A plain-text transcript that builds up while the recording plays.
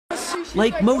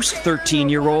Like most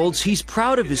 13-year-olds, he's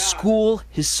proud of his school,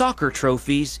 his soccer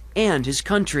trophies, and his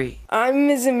country. I'm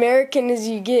as American as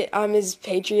you get. I'm as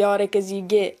patriotic as you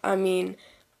get. I mean,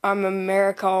 I'm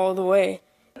America all the way.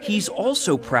 He's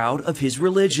also proud of his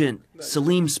religion.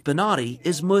 Salim Spinati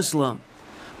is Muslim.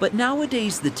 But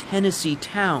nowadays, the Tennessee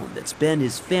town that's been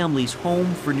his family's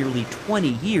home for nearly 20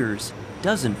 years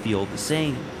doesn't feel the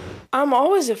same. I'm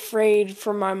always afraid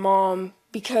for my mom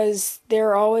because there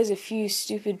are always a few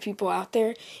stupid people out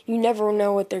there. You never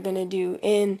know what they're going to do.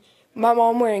 And my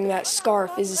mom wearing that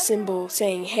scarf is a symbol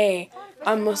saying, hey,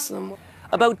 I'm Muslim.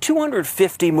 About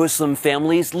 250 Muslim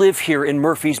families live here in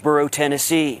Murfreesboro,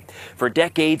 Tennessee. For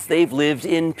decades, they've lived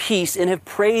in peace and have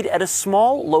prayed at a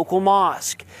small local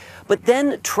mosque. But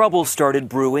then trouble started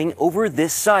brewing over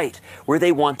this site, where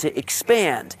they want to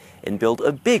expand and build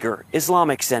a bigger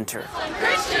Islamic Center.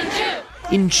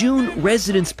 In June,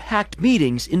 residents packed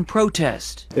meetings in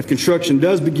protest. If construction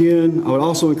does begin, I would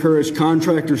also encourage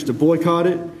contractors to boycott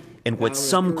it. And what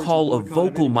some call a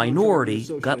vocal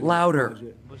minority got louder.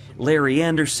 Larry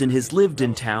Anderson has lived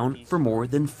in town for more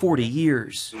than 40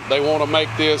 years. They want to make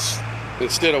this,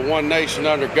 instead of one nation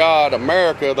under God,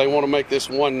 America, they want to make this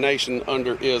one nation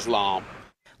under Islam.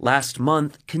 Last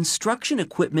month, construction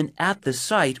equipment at the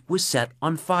site was set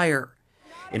on fire.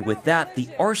 And with that, the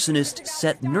arsonist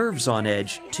set nerves on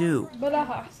edge, too.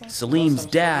 Salim's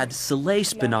dad, Saleh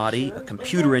Spinati, a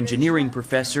computer engineering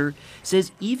professor,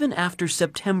 says even after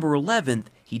September 11th,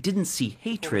 he didn't see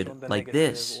hatred like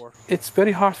this. It's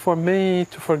very hard for me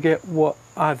to forget what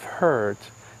I've heard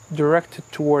directed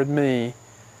toward me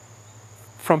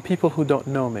from people who don't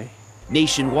know me.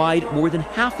 Nationwide, more than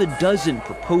half a dozen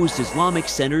proposed Islamic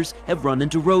centers have run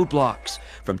into roadblocks,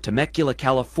 from Temecula,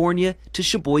 California to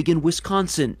Sheboygan,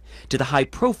 Wisconsin, to the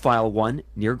high-profile one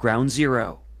near Ground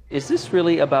Zero. Is this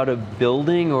really about a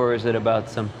building, or is it about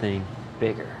something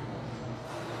bigger?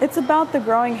 It's about the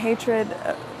growing hatred,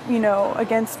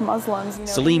 against Muslims.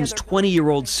 Salim's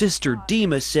 20-year-old sister,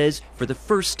 Dima, says for the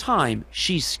first time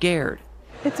she's scared.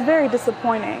 It's very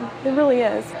disappointing. It really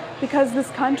is, because this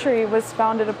country was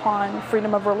founded upon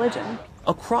freedom of religion.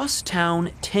 Across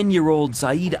town, 10-year-old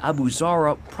Zaid Abu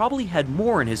Zara probably had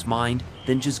more in his mind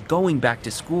than just going back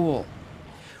to school.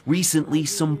 Recently,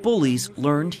 some bullies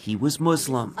learned he was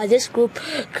Muslim. This group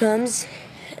comes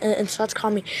and starts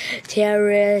calling me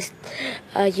terrorist,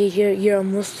 you're a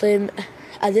Muslim,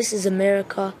 this is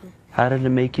America. How did it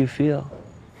make you feel?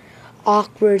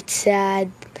 Awkward,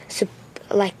 sad,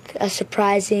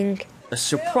 surprising. A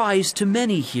surprise to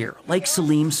many here, like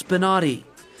Salim Spinati,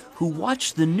 who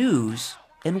watch the news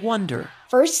and wonder.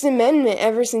 First Amendment,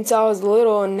 ever since I was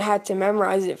little and had to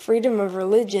memorize it, freedom of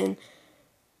religion,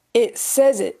 it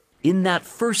says it. In that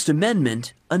First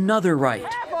Amendment, another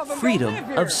right, freedom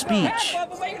of speech.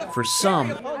 For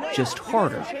some, just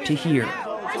harder to hear.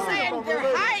 We're saying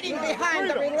they're hiding behind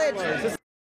the religion.